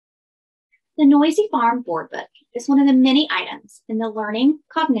The Noisy Farm Board Book is one of the many items in the Learning,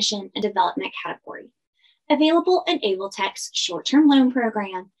 Cognition, and Development category, available in AbleTech's short-term loan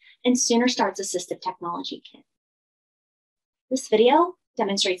program and Sooner Start's assistive technology kit. This video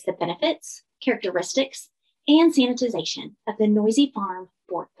demonstrates the benefits, characteristics, and sanitization of the Noisy Farm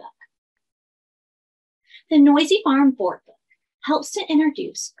Board Book. The Noisy Farm Board Book helps to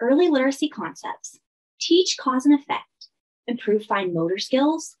introduce early literacy concepts, teach cause and effect, improve fine motor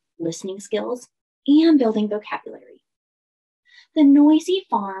skills, listening skills, and building vocabulary. The Noisy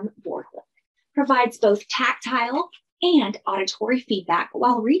Farm Board Book provides both tactile and auditory feedback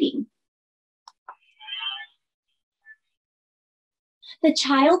while reading. The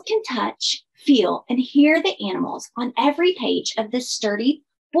child can touch, feel, and hear the animals on every page of this sturdy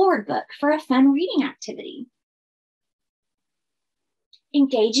board book for a fun reading activity.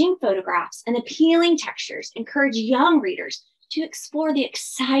 Engaging photographs and appealing textures encourage young readers to explore the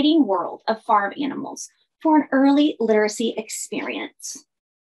exciting world of farm animals for an early literacy experience.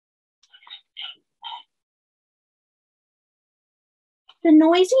 The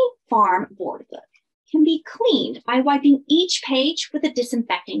Noisy Farm Board Book can be cleaned by wiping each page with a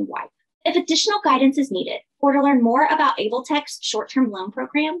disinfecting wipe. If additional guidance is needed or to learn more about AbleTech's short-term loan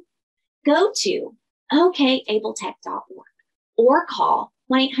program, go to okabletech.org or call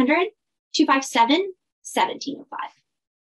 1-800-257-1705.